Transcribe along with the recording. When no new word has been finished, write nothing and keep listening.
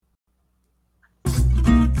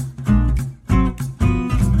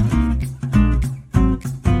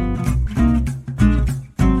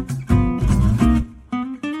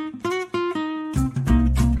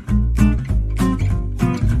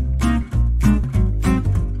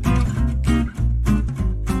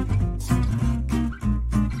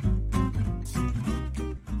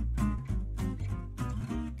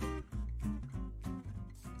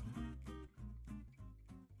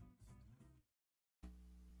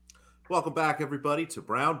Welcome back, everybody, to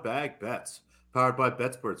Brown Bag Bets, powered by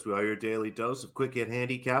BetSports. We are your daily dose of quick hit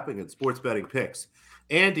handicapping and sports betting picks.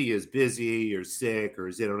 Andy is busy or sick or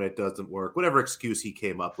his internet doesn't work, whatever excuse he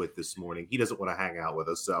came up with this morning. He doesn't want to hang out with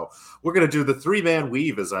us. So we're going to do the three-man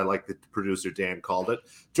weave, as I like the producer Dan called it.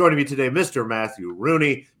 Joining me today, Mr. Matthew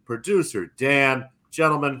Rooney, producer Dan.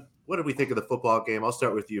 Gentlemen, what did we think of the football game? I'll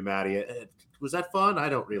start with you, Matty. Was that fun? I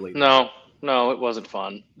don't really know. No, it wasn't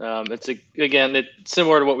fun. It's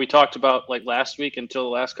similar to what we talked about like last week until the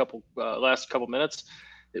last couple minutes.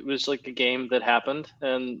 It was like a game that happened,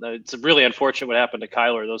 and it's really unfortunate what happened to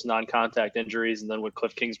Kyler, those non-contact injuries, and then what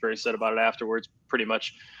Cliff Kingsbury said about it afterwards pretty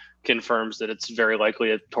much confirms that it's very likely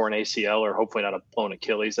a torn ACL or hopefully not a blown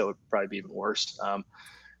Achilles. That would probably be even worse.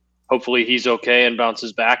 Hopefully he's okay and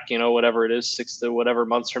bounces back, whatever it is, 6 to whatever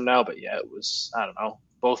months from now. But yeah, it was, I don't know.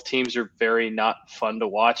 Both teams are very not fun to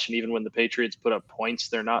watch. And even when the Patriots put up points,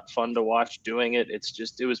 they're not fun to watch doing it. It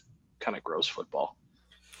was kind of gross football.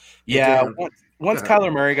 Yeah. Once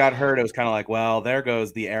Kyler Murray got hurt, it was kind of like, well, there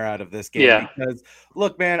goes the air out of this game. Yeah. Because,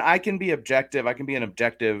 look, man, I can be objective. I can be an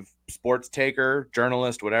objective sports taker,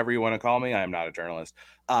 journalist, whatever you want to call me. I am not a journalist.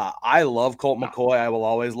 I love Colt McCoy. I will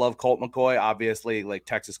always love Colt McCoy. Obviously, like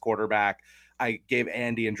Texas quarterback. I gave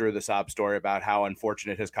Andy and Drew the sob story about how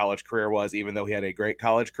unfortunate his college career was, even though he had a great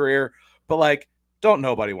college career. But, like, don't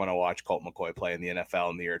nobody want to watch Colt McCoy play in the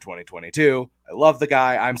NFL in the year 2022. I love the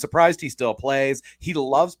guy. I'm surprised he still plays. He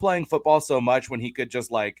loves playing football so much when he could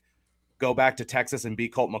just, like, go back to Texas and be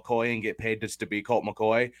Colt McCoy and get paid just to be Colt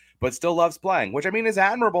McCoy, but still loves playing, which I mean is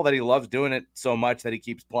admirable that he loves doing it so much that he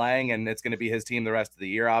keeps playing, and it's going to be his team the rest of the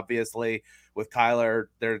year, obviously. With Kyler,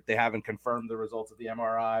 they haven't confirmed the results of the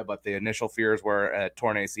MRI, but the initial fears were a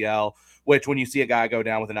torn ACL, which when you see a guy go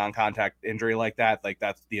down with a non-contact injury like that, like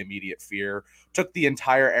that's the immediate fear. Took the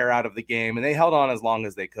entire air out of the game, and they held on as long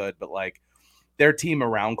as they could, but like their team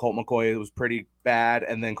around Colt McCoy was pretty bad,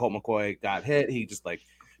 and then Colt McCoy got hit. He just like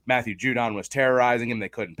Matthew Judon was terrorizing him. They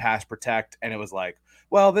couldn't pass protect. And it was like,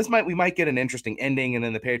 well, we might get an interesting ending. And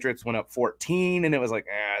then the Patriots went up 14 and it was like,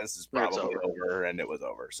 this is probably over. And it was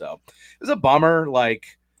over. So it was a bummer.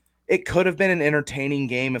 Like it could have been an entertaining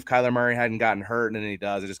game if Kyler Murray hadn't gotten hurt. And then he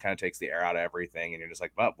does. It just kind of takes the air out of everything. And you're just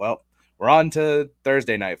like, well, we're on to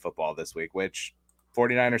Thursday night football this week, which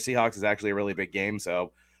 49ers Seahawks is actually a really big game.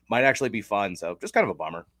 So might actually be fun. So just kind of a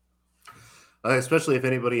bummer. Especially if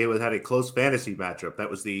anybody had a close fantasy matchup. That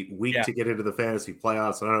was the week to get into the fantasy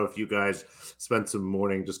playoffs. I don't know if you guys spent some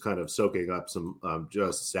morning just kind of soaking up some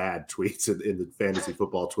just sad tweets in the fantasy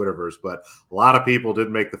football Twitterverse, but a lot of people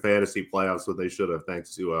didn't make the fantasy playoffs when they should have,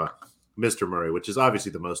 thanks to Mr. Murray, which is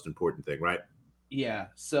obviously the most important thing, right? Yeah.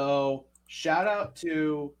 So shout out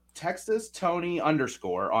to Texas Tony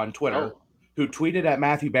 _ on Twitter, who tweeted at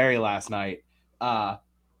Matthew Berry last night.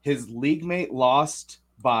 His league mate lost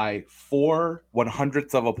by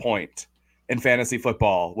 4/100ths of a point in fantasy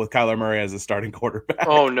football with Kyler Murray as a starting quarterback.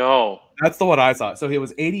 Oh, no. That's the one I saw. So he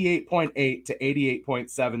was 88.8 to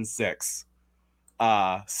 88.76.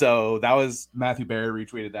 So that was Matthew Berry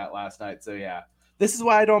retweeted that last night. So, yeah, this is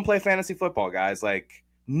why I don't play fantasy football, guys. Like,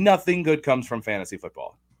 nothing good comes from fantasy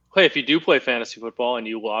football. Hey, if you do play fantasy football and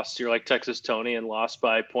you lost, you're like Texas Tony and lost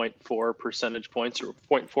by 0.4 percentage points or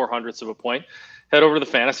 0.400ths of a point, head over to the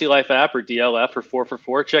Fantasy Life app or DLF or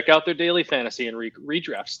 4for4. Check out their daily fantasy and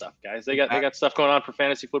redraft stuff, guys. They got stuff going on for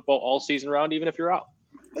fantasy football all season round, even if you're out.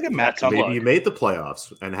 Look at Matt. Maybe you made the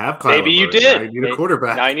playoffs and have Kyler Maybe you Murray. did. Now you need a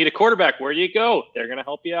quarterback. Now you need a quarterback. Where do you go? They're going to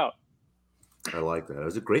help you out. I like that. It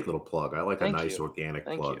was a great little plug. I like a nice organic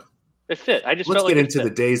plug. You. It fit. Let's get into the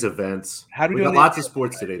day's events. We got lots of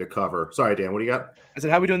sports today to cover. Sorry, Dan, what do you got? I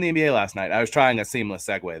said, how are we doing the NBA last night? I was trying a seamless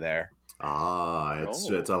segue there.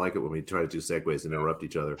 It's I like it when we try to do segues and interrupt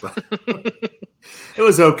each other. But it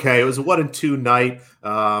was okay. It was a 1-2 night.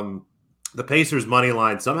 The Pacers money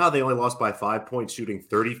line, somehow they only lost by 5 points, shooting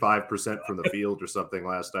 35% from the field or something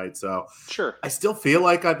last night. So sure, I still feel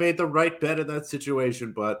like I made the right bet in that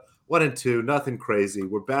situation, but 1-2, nothing crazy.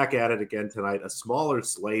 We're back at it again tonight. A smaller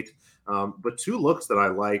slate, but two looks that I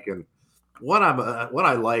like, and one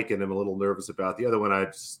I like and I'm a little nervous about. The other one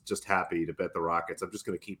I'm just happy to bet the Rockets. I'm just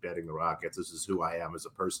going to keep betting the Rockets. This is who I am as a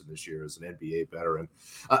person this year, as an NBA veteran.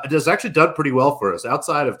 It has actually done pretty well for us.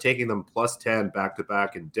 Outside of taking them +10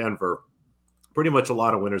 back-to-back in Denver, pretty much a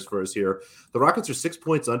lot of winners for us here. The Rockets are 6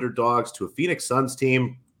 points underdogs to a Phoenix Suns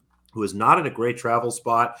team who is not in a great travel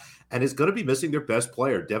spot and is going to be missing their best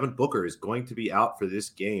player. Devin Booker is going to be out for this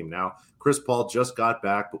game. Now, Chris Paul just got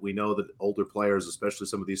back, but we know that older players, especially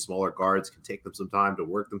some of these smaller guards, can take them some time to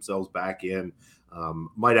work themselves back in.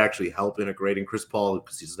 Might actually help integrating Chris Paul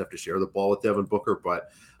because he doesn't have to share the ball with Devin Booker.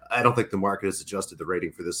 But I don't think the market has adjusted the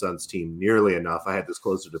rating for the Suns team nearly enough. I had this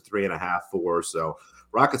closer to 3.5, 4. So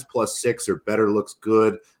Rockets +6 or better looks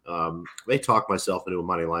good. May talk myself into a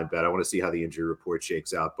money line bet. I want to see how the injury report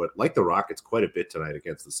shakes out, but like the Rockets quite a bit tonight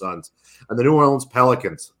against the Suns. And the New Orleans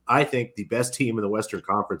Pelicans, I think the best team in the Western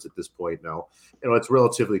Conference at this point. No, it's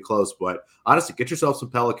relatively close, but honestly, get yourself some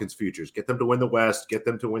Pelicans futures. Get them to win the West. Get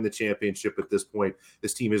them to win the championship at this point.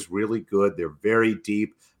 This team is really good. They're very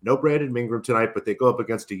deep. No Brandon Ingram tonight, but they go up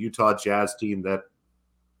against a Utah Jazz team that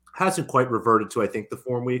hasn't quite reverted to, I think, the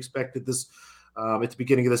form we expected this at the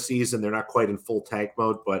beginning of the season. They're not quite in full tank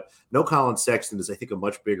mode, but no Colin Sexton is, I think, a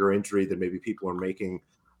much bigger injury than maybe people are making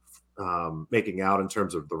out in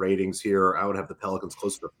terms of the ratings here. I would have the Pelicans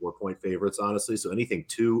closer to 4-point favorites, honestly. So anything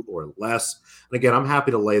 2 or less. And again, I'm happy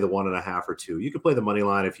to lay the 1.5 or 2. You can play the money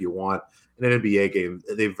line if you want. In an NBA game,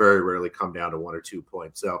 they very rarely come down to 1 or 2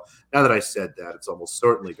 points. So now that I said that, it's almost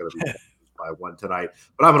certainly going to be by 1 tonight.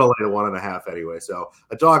 But I'm going to lay the 1.5 anyway. So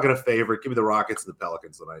a dog and a favorite. Give me the Rockets and the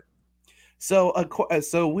Pelicans tonight. So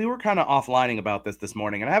we were kind of offlining about this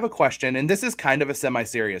morning, and I have a question, and this is kind of a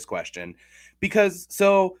semi-serious question, because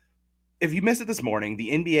if you missed it this morning, the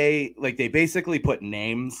NBA, they basically put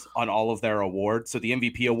names on all of their awards. So the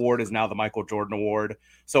MVP award is now the Michael Jordan Award,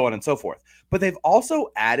 so on and so forth. But they've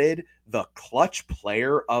also added the Clutch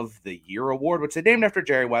Player of the Year award, which they named after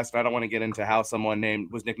Jerry West. I don't want to get into how someone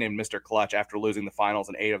was nicknamed Mr. Clutch after losing the finals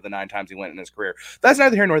in 8 of the 9 times he went in his career. That's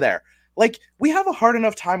neither here nor there. We have a hard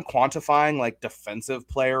enough time quantifying Defensive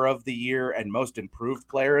Player of the Year and Most Improved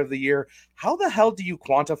Player of the Year. How the hell do you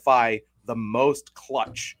quantify the most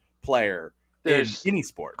clutch player in any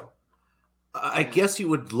sport? I guess you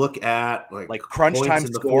would look at crunch time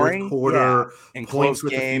in the scoring, quarter, in points close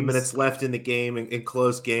with games. a few minutes left in the game, in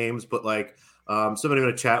close games. But somebody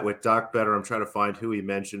going to chat with Doc Better. I'm trying to find who he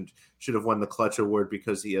mentioned should have won the Clutch Award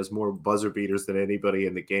because he has more buzzer beaters than anybody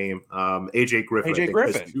in the game. AJ Griffin,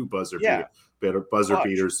 has 2 buzzer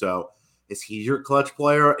beaters. So is he your clutch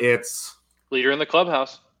player? It's leader in the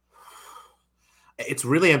clubhouse. It's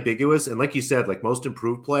really ambiguous, and like you said, most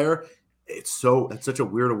improved player, it's such a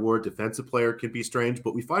weird award. Defensive player can be strange,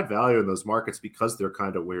 but we find value in those markets because they're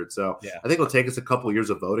kind of weird. So I think it'll take us a couple of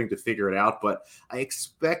years of voting to figure it out, but I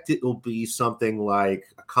expect it will be something like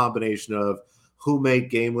a combination of who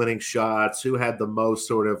made game-winning shots, who had the most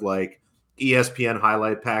sort of ESPN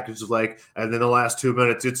highlight packages, and then the last 2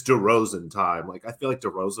 minutes, it's DeRozan time. I feel like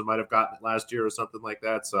DeRozan might have gotten it last year or something like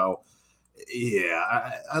that. So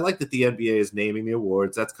yeah, I like that the NBA is naming the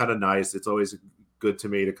awards. That's kind of nice. It's always good to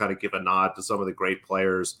me to kind of give a nod to some of the great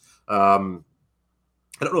players. I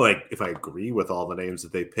don't know if I agree with all the names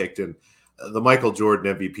that they picked, and the Michael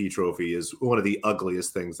Jordan MVP trophy is one of the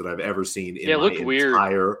ugliest things that I've ever seen in my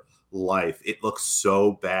entire life. It looks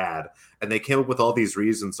so bad, and they came up with all these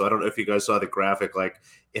reasons. So I don't know if you guys saw the graphic.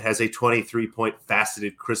 It has a 23-point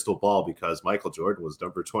faceted crystal ball because Michael Jordan was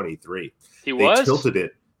number 23.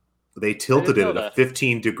 They tilted it at a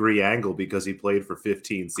 15-degree angle because he played for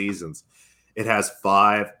 15 seasons. It has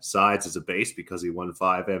 5 sides as a base because he won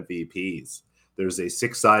 5 MVPs. There's a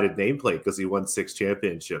 6-sided nameplate because he won 6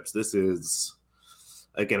 championships. This is,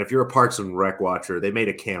 again, if you're a Parks and Rec watcher, they made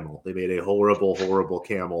a camel. They made a horrible, horrible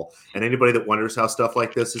camel. And anybody that wonders how stuff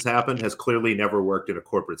like this has happened has clearly never worked in a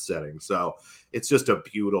corporate setting. So it's just a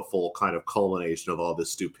beautiful kind of culmination of all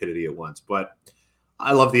this stupidity at once. But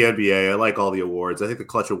I love the NBA. I like all the awards. I think the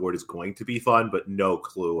Clutch Award is going to be fun, but no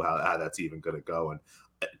clue how that's even going to go. And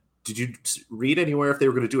did you read anywhere if they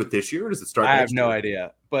were going to do it this year, or does it start? I have no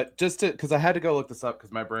idea. But because I had to go look this up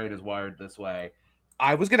because my brain is wired this way.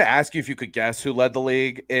 I was going to ask you if you could guess who led the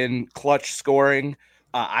league in clutch scoring.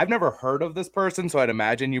 I've never heard of this person, so I'd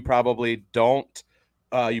imagine you probably don't.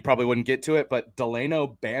 You probably wouldn't get to it. But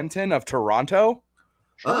Delano Banton of Toronto.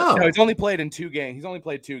 Oh. No, he's only played in 2 games. He's only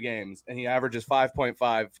played 2 games, and he averages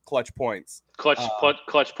 5.5 clutch points.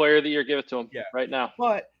 Clutch player of the year. Give it to him right now.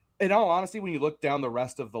 But in all honesty, when you look down the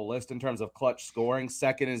rest of the list in terms of clutch scoring,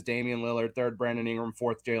 2nd is Damian Lillard, 3rd Brandon Ingram,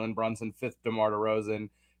 4th Jalen Brunson, 5th DeMar DeRozan,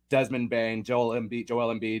 Desmond Bane, Joel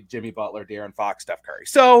Embiid, Jimmy Butler, De'Aaron Fox, Steph Curry.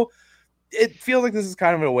 So it feels like this is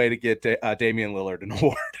kind of a way to get Damian Lillard an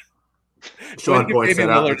award. Sean points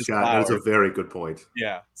that out in the chat. That's a very good point.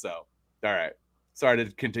 Yeah. So, all right. Sorry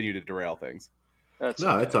to continue to derail things. It's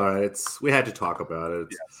all right. We had to talk about it.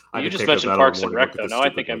 You just mentioned Parks and Rec, though. Now I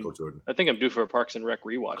think I'm due for a Parks and Rec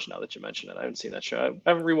rewatch. Now that you mention it, I haven't seen that show. I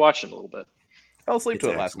haven't rewatched it in a little bit. I fell asleep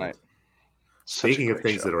to it last night. Speaking of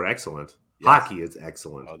things that are excellent, hockey is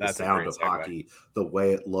excellent. That's the sound of hockey, the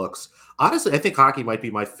way it looks. Honestly, I think hockey might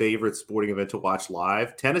be my favorite sporting event to watch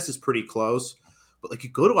live. Tennis is pretty close, But like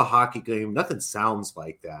you go to a hockey game, nothing sounds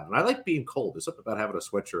like that. And I like being cold. There's something about having a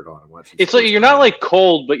sweatshirt on and watching. It's like you're not like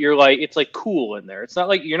cold, but you're like it's like cool in there. It's not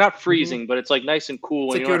like you're not freezing, but it's like nice and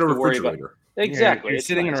cool. It's and like you you're don't in a have to worry about refrigerator. exactly. You're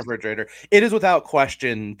sitting in a refrigerator. It is without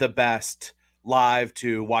question the best live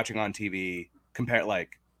to watching on TV. Compare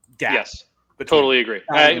like gap. Yes. Totally agree.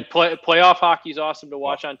 Playoff hockey is awesome to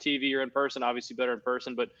watch on TV or in person. Obviously, better in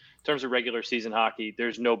person. But in terms of regular season hockey,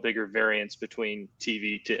 there's no bigger variance between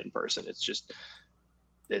TV to in person. It's just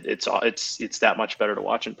it's that much better to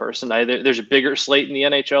watch in person. There's a bigger slate in the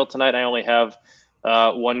NHL tonight. I only have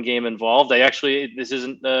one game involved. This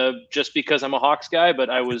isn't just because I'm a Hawks guy,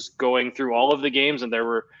 but I was going through all of the games and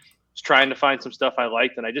trying to find some stuff I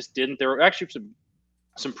liked, and I just didn't. There were actually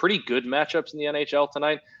some pretty good matchups in the NHL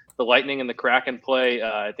tonight. The Lightning and the Kraken play.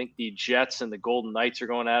 I think the Jets and the Golden Knights are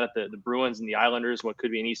going at it. The Bruins and the Islanders, what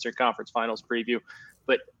could be an Eastern Conference Finals preview.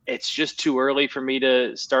 But it's just too early for me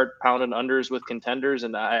to start pounding unders with contenders,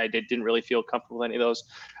 and I didn't really feel comfortable with any of those.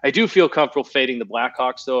 I do feel comfortable fading the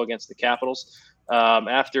Blackhawks, though, against the Capitals.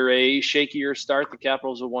 After a shakier start, the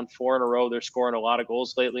Capitals have won 4 in a row. They're scoring a lot of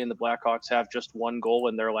goals lately, and the Blackhawks have just 1 goal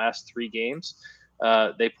in their last 3 games.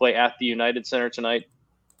 They play at the United Center tonight.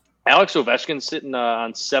 Alex Ovechkin's sitting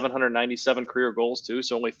on 797 career goals too,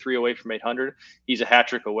 so only 3 away from 800. He's a hat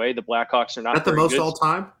trick away. The Blackhawks are not. Is that the most all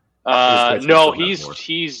time? No, he's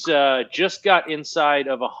just got inside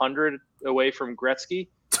of 100 away from Gretzky.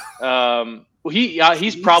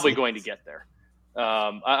 He's probably going to get there.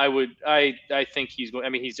 I think he's going. I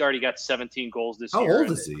mean, he's already got 17 goals this year. How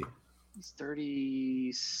old is he? He's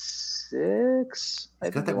 36.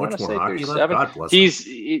 He's got that much more hockey left. God bless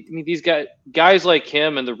him. These guys like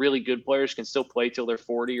him and the really good players can still play till they're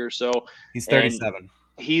 40 or so. He's 37.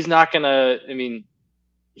 He's not gonna. I mean,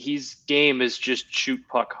 his game is just shoot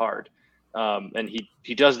puck hard, and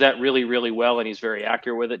he does that really, really well, and he's very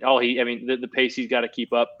accurate with it. The pace he's got to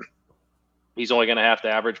keep up. He's only going to have to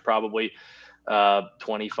average probably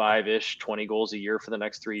 25-ish, 20 goals a year for the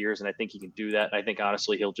next 3 years. And I think he can do that. And I think,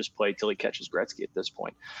 honestly, he'll just play till he catches Gretzky at this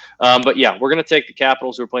point. But yeah, we're going to take the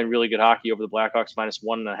Capitals, who are playing really good hockey, over the Blackhawks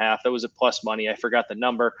 -1.5. That was a plus money. I forgot the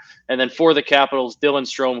number. And then for the Capitals, Dylan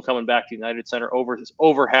Strome coming back to United Center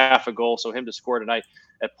over half a goal. So him to score tonight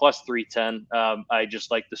at +310. I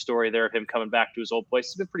just like the story there of him coming back to his old place.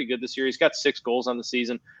 He's been pretty good this year. He's got 6 goals on the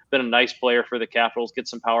season. Been a nice player for the Capitals. Get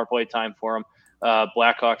some power play time for him.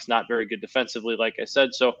 Blackhawks not very good defensively, like I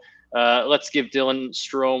said. So let's give Dylan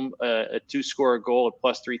Strome a 2-score goal at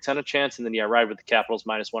 +310 a chance, and then ride with the Capitals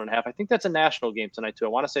 -1.5. I think that's a national game tonight too. I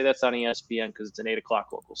want to say that's on ESPN because it's an 8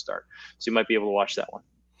 o'clock local start, so you might be able to watch that one.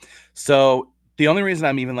 So the only reason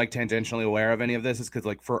I'm even tangentially aware of any of this is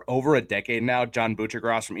because for over a decade now, John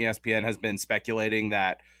Buccigross from ESPN has been speculating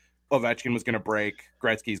that Ovechkin was going to break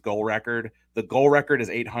Gretzky's goal record. The goal record is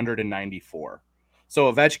 894.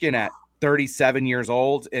 So Ovechkin at 37 years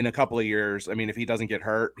old, in a couple of years, I mean, if he doesn't get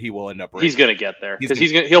hurt, he will end up breaking. He's going to get there because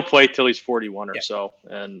he'll play till he's 41 or so,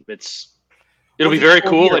 and it'll be very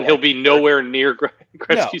cool, and he'll be nowhere near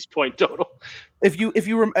Gretzky's point total. If you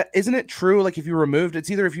isn't it true? If you removed,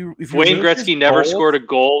 it's either if you Wayne Gretzky never scored a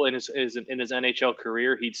goal in his NHL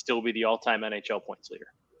career, he'd still be the all-time NHL points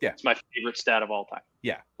leader. Yeah, it's my favorite stat of all time.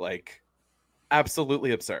 Yeah,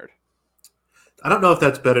 absolutely absurd. I don't know if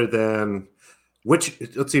that's better than let's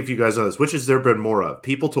see if you guys know this. Which has there been more of?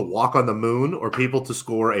 People to walk on the moon or people to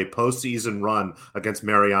score a postseason run against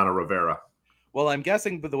Mariano Rivera? Well, I'm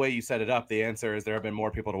guessing by the way you set it up, the answer is there have been more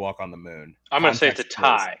people to walk on the moon. I'm going to say it's a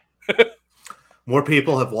tie. More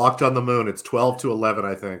people have walked on the moon. It's 12-11,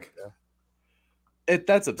 I think. Yeah.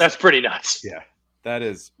 That's pretty nuts. Yeah, that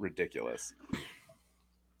is ridiculous.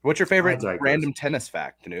 What's your favorite random tennis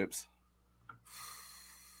fact, Noobs?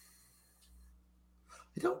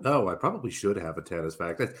 I don't know. I probably should have a tennis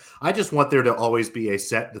fact. I just want there to always be a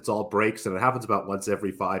set that's all breaks, and it happens about once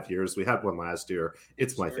every 5 years. We had one last year.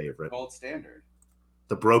 It's my favorite. Gold standard.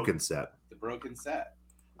 The broken set. The broken set.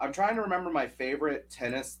 I'm trying to remember my favorite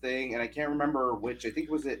tennis thing, and I can't remember which. I think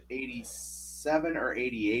it was at 87 or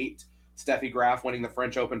 88. Steffi Graf winning the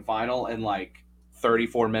French Open final in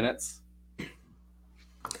 34 minutes.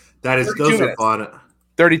 Those are fun.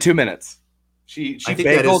 32 minutes. I think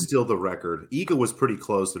that is still the record. Iga was pretty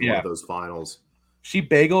close in one of those finals. She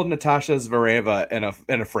bageled Natasha Zvereva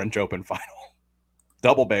in a French Open final.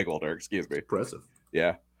 Double bageled her, excuse me. Impressive.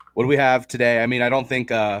 Yeah. What do we have today? I mean, I don't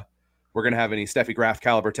think we're going to have any Steffi Graf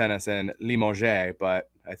caliber tennis in Limoges, but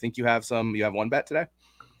I think you have one bet today?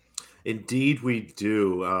 Indeed we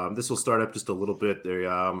do. This will start up just a little bit.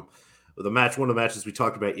 one of the matches we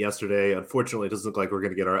talked about yesterday, unfortunately, it doesn't look like we're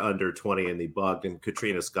going to get our under 20 in the Bogdan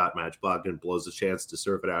Katrina Scott match. Bogdan blows a chance to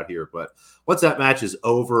serve it out here. But once that match is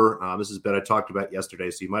over, this has been I talked about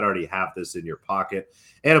yesterday, so you might already have this in your pocket.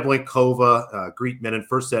 Anna Blinkova, Greek Minin,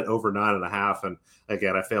 first set over 9.5. And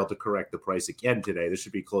again, I failed to correct the price again today. This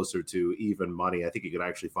should be closer to even money. I think you could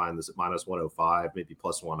actually find this at minus 105, maybe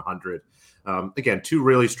plus 100. Again, two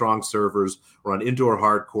really strong servers. We're on indoor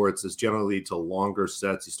hard courts. This generally lead to longer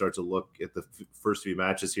sets. You start to look at the first few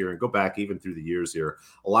matches here and go back even through the years here.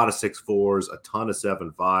 A lot of 6-4s, a ton of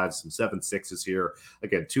 7-5s, some 7-6s here.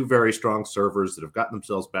 Again, two very strong servers that have gotten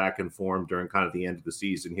themselves back in form during kind of the end of the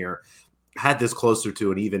season here. Had this closer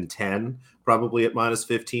to an even 10, probably at minus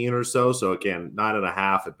 15 or so. So again,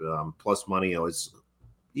 9.5 at plus money is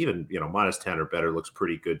even, minus 10 or better looks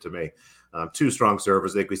pretty good to me. Two strong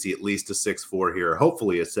servers. I think we see at least a 6-4 here,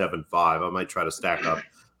 hopefully a 7-5. I might try to stack up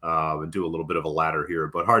and do a little bit of a ladder here,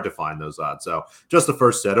 but hard to find those odds. So just the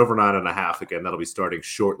first set over 9.5. Again, that'll be starting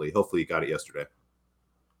shortly. Hopefully you got it yesterday.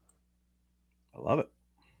 I love it.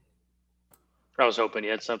 I was hoping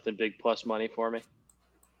you had something big plus money for me.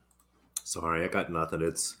 Sorry, I got nothing.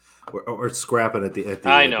 We're scrapping at the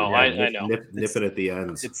I know. Nipping at the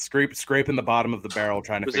ends. It's scraping the bottom of the barrel,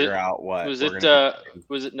 trying to figure out what. Was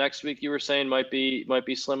it next week? You were saying might be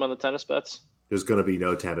slim on the tennis bets. There's going to be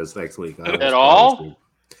no tennis next week at all.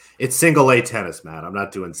 It's single A tennis, Matt. I'm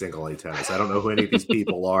not doing single A tennis. I don't know who any of these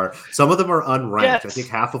people are. Some of them are unranked. Yes. I think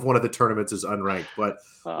half of one of the tournaments is unranked. But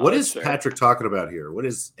what is Patrick talking about here? What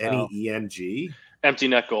is NENG? Empty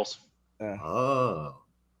net goals. Oh.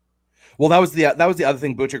 Well, that was the other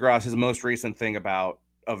thing. Buccigross, his most recent thing about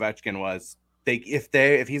Ovechkin was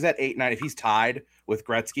if he's at 8.9, if he's tied with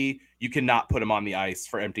Gretzky, you cannot put him on the ice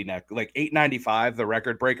for empty net. Like 8.95, the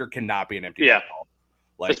record breaker cannot be an empty net goal.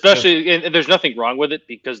 Like, especially, and there's nothing wrong with it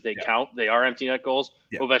because they count. They are empty net goals.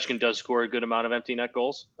 Yeah. Ovechkin does score a good amount of empty net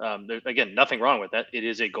goals. There's, again, nothing wrong with that. It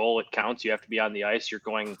is a goal. It counts. You have to be on the ice. You're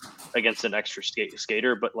going against an extra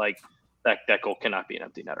skater, but like that goal cannot be an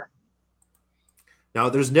empty netter. Now,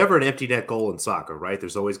 there's never an empty net goal in soccer, right?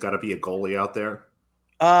 There's always got to be a goalie out there.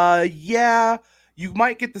 Yeah. You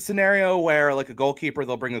might get the scenario where, like, a goalkeeper,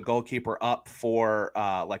 they'll bring a goalkeeper up for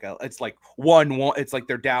it's like 1-1. It's like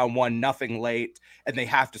they're down 1-0 late, and they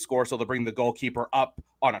have to score, so they'll bring the goalkeeper up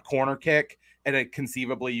on a corner kick, and then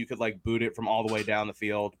conceivably you could like boot it from all the way down the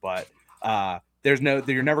field. But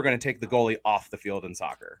you're never going to take the goalie off the field in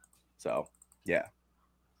soccer. So yeah.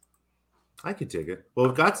 I could dig it. Well,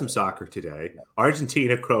 we've got some soccer today.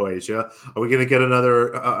 Argentina, Croatia. Are we going to get another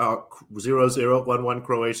 0-0, 1-1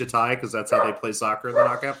 Croatia tie because that's how they play soccer in the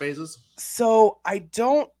knockout phases? So I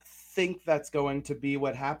don't think that's going to be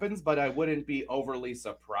what happens, but I wouldn't be overly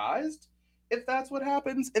surprised if that's what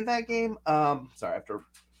happens in that game. Sorry,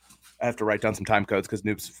 I have to write down some time codes because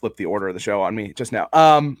Noobs flipped the order of the show on me just now.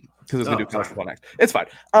 Because it's going to do college football next. It's fine.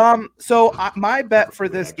 So my bet for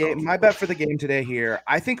this game, my bet for the game today here,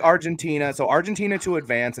 I think Argentina to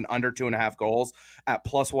advance and under 2.5 goals at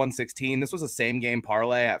plus 116. This was a same game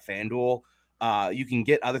parlay at FanDuel. You can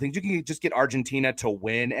get other things. You can just get Argentina to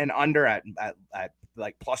win and under at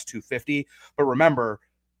like plus 250. But remember,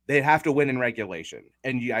 they have to win in regulation.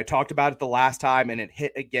 And I talked about it the last time, and it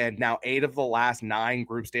hit again. Now, 8 of the last 9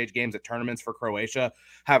 group stage games at tournaments for Croatia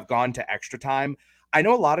have gone to extra time. I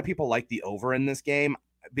know a lot of people like the over in this game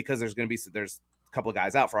because there's a couple of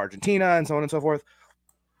guys out for Argentina and so on and so forth.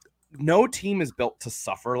 No team is built to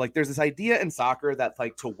suffer. Like, there's this idea in soccer that,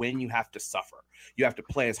 like, to win, you have to suffer. You have to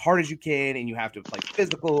play as hard as you can, and you have to play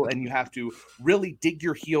physical, and you have to really dig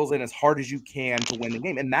your heels in as hard as you can to win the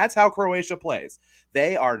game. And that's how Croatia plays.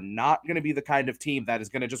 They are not going to be the kind of team that is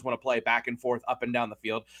going to just want to play back and forth up and down the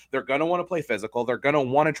field. They're going to want to play physical. They're going to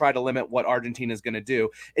want to try to limit what Argentina is going to do.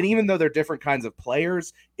 And even though they're different kinds of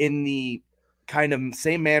players, in the kind of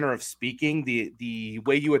same manner of speaking, the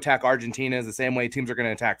way you attack Argentina is the same way teams are going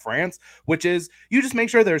to attack France, which is you just make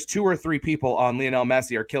sure there's 2 or 3 people on Lionel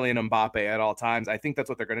Messi or Kylian Mbappe at all times. I think that's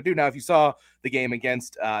what they're going to do. Now, if you saw the game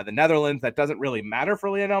against the Netherlands, that doesn't really matter for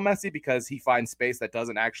Lionel Messi because he finds space that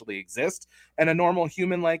doesn't actually exist in a normal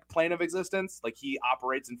human like plane of existence. Like, he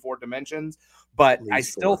operates in 4 dimensions. But I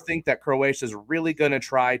still think that Croatia is really going to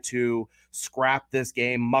try to scrap this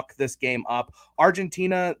game, muck this game up.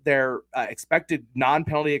 Argentina, their expected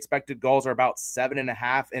non-penalty expected goals are about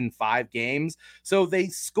 7.5 in 5 games. So they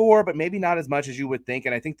score, but maybe not as much as you would think.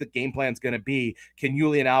 And I think the game plan is going to be, can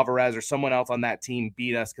Julian Alvarez or someone else on that team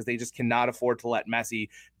beat us? Because they just cannot afford to let Messi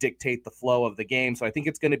dictate the flow of the game. So I think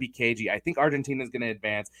it's going to be cagey. I think Argentina is going to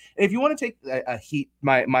advance. And if you want to take a heat,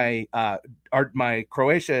 my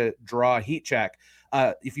Croatia draw heat check,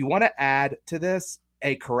 if you want to add to this,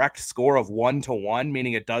 a correct score of 1-1,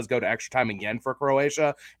 meaning it does go to extra time again for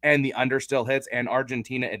Croatia, and the under still hits and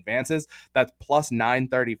Argentina advances, that's plus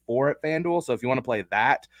 934 at FanDuel. So if you want to play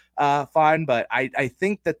that, fine. But I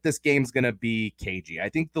think that this game's going to be cagey. I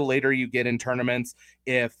think the later you get in tournaments,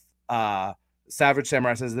 if Savage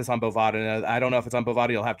Samurai says this on Bovada, I don't know if it's on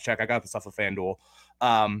Bovada, you'll have to check. I got the stuff with FanDuel.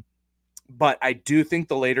 But I do think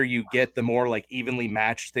the later you get, the more like evenly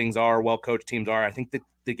matched things are, well-coached teams are. I think that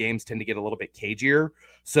the games tend to get a little bit cagier.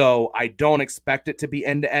 So I don't expect it to be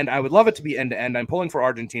end-to-end. I would love it to be end-to-end. I'm pulling for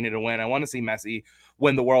Argentina to win. I want to see Messi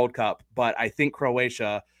win the World Cup. But I think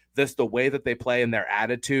Croatia, the way that they play and their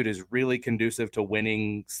attitude is really conducive to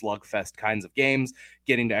winning slugfest kinds of games,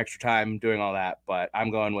 getting to extra time, doing all that. But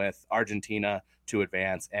I'm going with Argentina to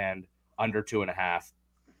advance and under 2.5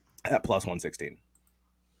 at plus 116.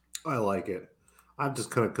 I like it. I'm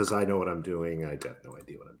just kind of, because I know what I'm doing. I have no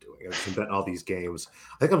idea what I'm doing. I've been betting all these games.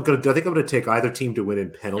 I think I'm gonna take either team to win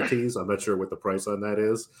in penalties. I'm not sure what the price on that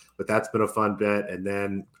is, but that's been a fun bet. And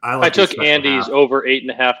then I took Andy's over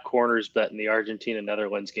 8.5 corners bet in the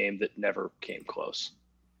Argentina-Netherlands game that never came close.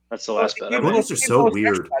 That's the last bet. Corners are so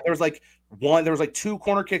weird. There was like 2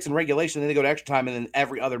 corner kicks in regulation, and then they go to extra time, and then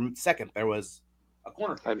every other second there was a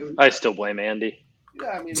corner kick. I still blame Andy. Yeah,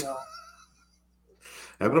 I mean.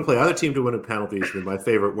 I'm going to play either team to win in penalties in my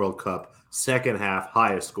favorite World Cup, second half,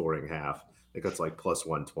 highest scoring half. I think that's like plus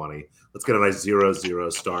 120. Let's get a nice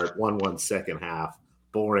 0-0 start, 1-1 second half,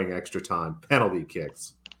 boring extra time, penalty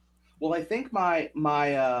kicks. Well, I think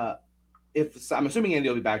if I'm assuming Andy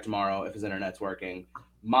will be back tomorrow if his internet's working.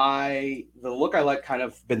 The look I like kind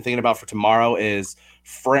of been thinking about for tomorrow is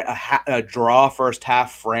a draw first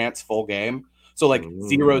half, France full game. So like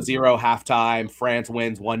 0-0 halftime, France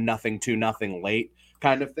wins 1-0, 2-0 late.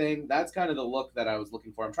 Kind of thing. That's kind of the look that I was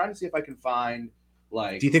looking for. I'm trying to see if I can find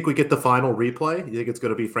like. Do you think we get the final replay? You think it's going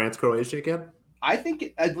to be France-Croatia again? I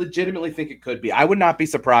legitimately think it could be. I would not be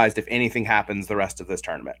surprised if anything happens the rest of this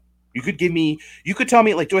tournament. You could tell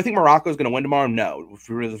me like, do I think Morocco is going to win tomorrow? No. If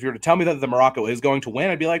you were to tell me that the Morocco is going to win,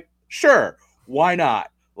 I'd be like, sure, why not?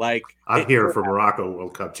 Like I'm here for Morocco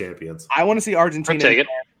World Cup champions. I want to see Argentina. Take it.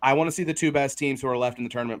 I want to see the 2 best teams who are left in the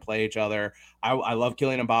tournament play each other. I love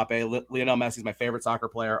Kylian Mbappe. Lionel Messi is my favorite soccer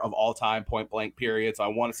player of all time, point blank, period. So I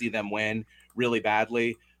want to see them win really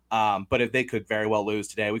badly. But if they could very well lose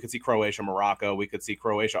today, we could see Croatia, Morocco. We could see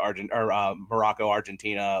Morocco,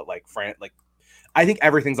 Argentina, like France. Like I think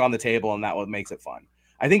everything's on the table, and that's what makes it fun.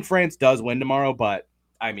 I think France does win tomorrow, but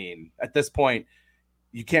I mean, at this point,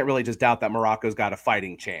 you can't really just doubt that Morocco's got a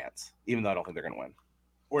fighting chance, even though I don't think they're going to win.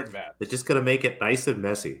 Or bad. They're just going to make it nice and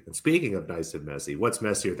messy. And speaking of nice and messy, what's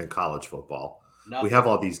messier than college football? Nothing. We have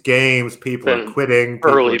all these games. People are quitting.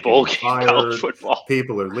 Early bowl game college football.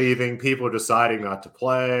 People are leaving. People are deciding not to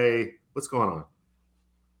play. What's going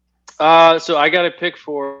on? So I got a pick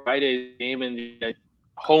for Friday's game in the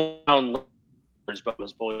hometown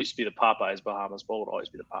Bahamas Bowl. It used to be the Popeyes Bahamas Bowl. It would always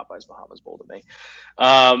be the Popeyes Bahamas Bowl to me.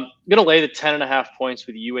 I'm going to lay the 10.5 points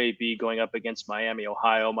with UAB going up against Miami,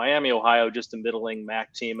 Ohio. Miami, Ohio, just a middling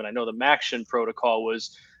MAC team. And I know the MACtion protocol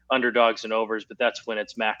was underdogs and overs, but that's when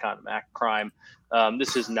it's MAC on MAC crime.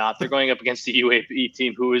 This is not. They're going up against the UAB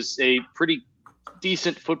team, who is a pretty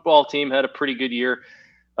decent football team, had a pretty good year.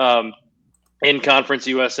 In Conference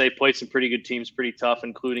USA, played some pretty good teams, pretty tough,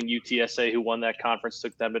 including UTSA, who won that conference,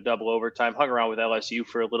 took them to double overtime, hung around with LSU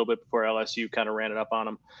for a little bit before LSU kind of ran it up on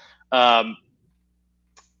them.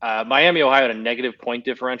 Miami, Ohio had a negative point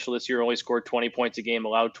differential this year, only scored 20 points a game,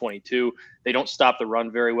 allowed 22. They don't stop the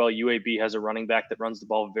run very well. UAB has a running back that runs the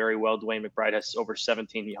ball very well. Dwayne McBride has over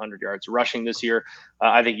 1,700 yards rushing this year.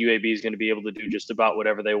 I think UAB is going to be able to do just about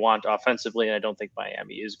whatever they want offensively, and I don't think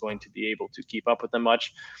Miami is going to be able to keep up with them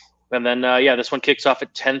much. And then, this one kicks off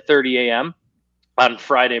at 10:30 a.m. on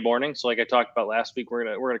Friday morning. So like I talked about last week, we're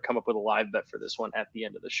gonna come up with a live bet for this one at the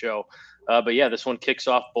end of the show. This one kicks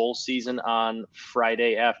off bowl season on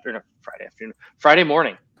Friday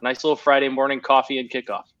morning. Nice little Friday morning coffee and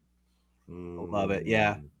kickoff. Love it.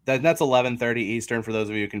 Yeah. That's 11:30 Eastern for those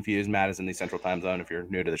of you confused. Matt is in the Central Time Zone. If you're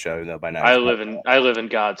new to the show, though, by now. I live in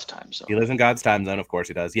God's time zone. He lives in God's time zone. Of course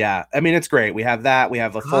he does. Yeah. I mean, it's great. We have that. We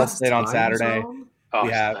have a full slate on Saturday. Oh,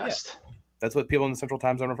 that's what people in the Central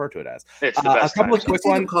Time Zone refer to it as. It's the best. A couple of quick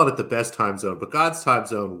ones. Call it the best time zone, but God's time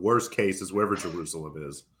zone, worst case, is wherever Jerusalem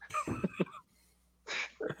is.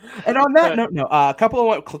 And on that note, a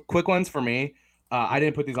couple of quick ones for me. I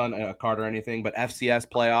didn't put these on a card or anything, but FCS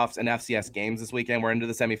playoffs and FCS games this weekend. We're into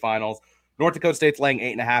the semifinals. North Dakota State's laying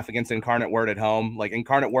 8.5 against Incarnate Word at home. Like,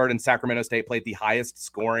 Incarnate Word and Sacramento State played the highest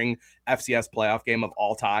scoring FCS playoff game of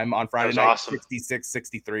all time on Friday night, awesome.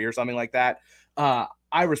 66-63 or something like that.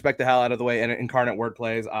 I respect the hell out of the way Incarnate Word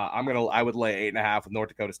plays. I would lay 8.5 with North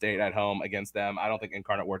Dakota State at home against them. I don't think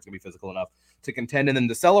Incarnate Word's gonna be physical enough to contend. And then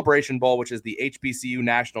the Celebration Bowl, which is the HBCU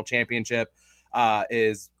National Championship,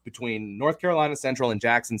 is between North Carolina Central and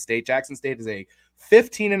Jackson State. Jackson State is a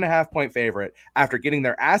 15.5-point favorite after getting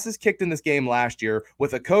their asses kicked in this game last year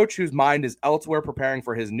with a coach whose mind is elsewhere preparing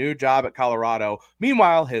for his new job at Colorado.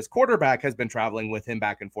 Meanwhile, his quarterback has been traveling with him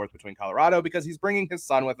back and forth between Colorado because he's bringing his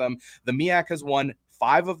son with him. The MEAC has won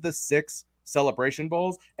 5 of the 6 Celebration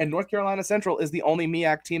Bowls, and North Carolina Central is the only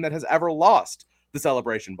MEAC team that has ever lost the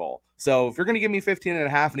Celebration Bowl. So if you're going to give me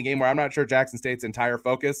 15.5 in a game where I'm not sure Jackson State's entire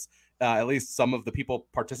focus, at least some of the people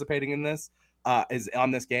participating in this, is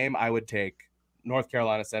on this game, I would take North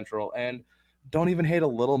Carolina Central, and don't even hate a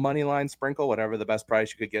little money line sprinkle, whatever the best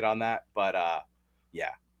price you could get on that. But yeah,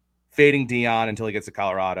 fading Dion until he gets to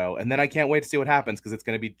Colorado, and then I can't wait to see what happens because it's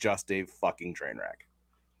going to be just a fucking train wreck.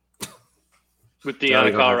 With Dion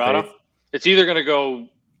in Colorado, it's either going to go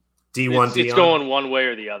D1. It's going one way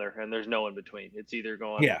or the other, and there's no in between. It's either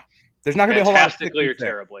going There's not going to be a whole lot fantastically or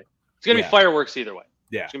terribly. It's going to be fireworks either way.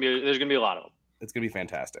 Yeah, there's going to be a lot of them. It's going to be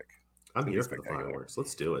fantastic. I'm here for the fireworks.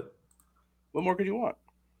 Let's do it. What more could you want?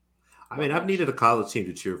 I mean, I've needed a college team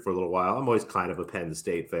to cheer for a little while. I'm always kind of a Penn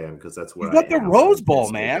State fan because that's where you got the Rose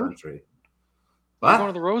Bowl, man. You're going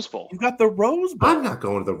to the Rose Bowl. You got the Rose Bowl. I'm not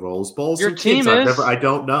going to the Rose Bowl. Your team is. I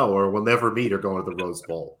don't know or will never meet are going to the Rose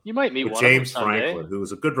Bowl. You might meet with one James of them someday. Franklin, who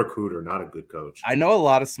is a good recruiter, not a good coach. I know a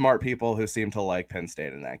lot of smart people who seem to like Penn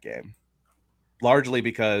State in that game, largely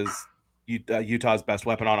because Utah's best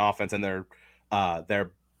weapon on offense and their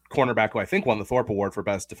cornerback, who I think won the Thorpe Award for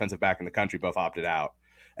best defensive back in the country, both opted out.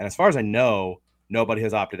 And as far as I know, nobody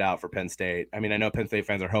has opted out for Penn State. I mean, I know Penn State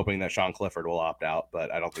fans are hoping that Sean Clifford will opt out,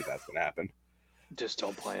 but I don't think that's going to happen. Just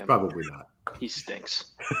don't play him. Probably not. He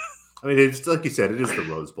stinks. I mean, it's like you said, it is the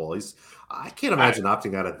Rose Bowl. I can't imagine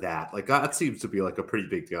opting out of that. Like, that seems to be like a pretty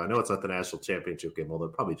big deal. I know it's not the national championship game, although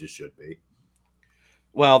it probably just should be.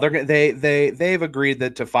 Well, they've agreed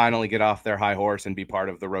that to finally get off their high horse and be part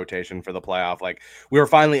of the rotation for the playoff. Like, we were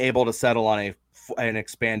finally able to settle on an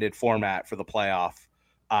expanded format for the playoff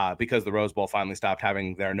because the Rose Bowl finally stopped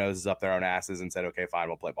having their noses up their own asses and said, okay, fine,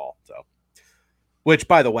 we'll play ball. So, which,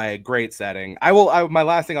 by the way, great setting. My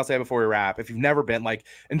last thing I'll say before we wrap, if you've never been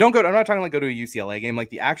I'm not talking like go to a UCLA game. Like,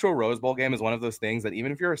 the actual Rose Bowl game is one of those things that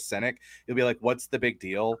even if you're a cynic, you'll be like, what's the big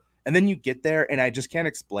deal? And then you get there, and I just can't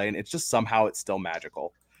explain. It's just somehow it's still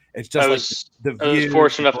magical. It's just I was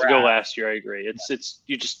fortunate enough to go last year. I agree.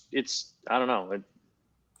 It's I don't know.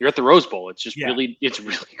 You're at the Rose Bowl. It's just really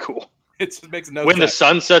cool. It just makes no sense. When the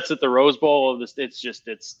sun sets at the Rose Bowl, there's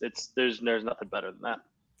nothing better than that.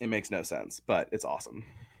 It makes no sense, but it's awesome.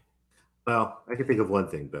 Well, I can think of one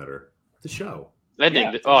thing better: the show. I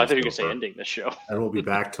thought you were going to say ending the show. And we'll be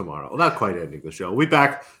back tomorrow. Well, not quite ending the show. We'll be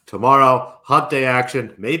back tomorrow. Hump Day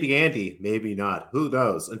action. Maybe Andy, maybe not. Who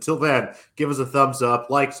knows? Until then, give us a thumbs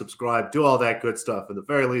up, like, subscribe, do all that good stuff. At the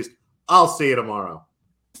very least, I'll see you tomorrow.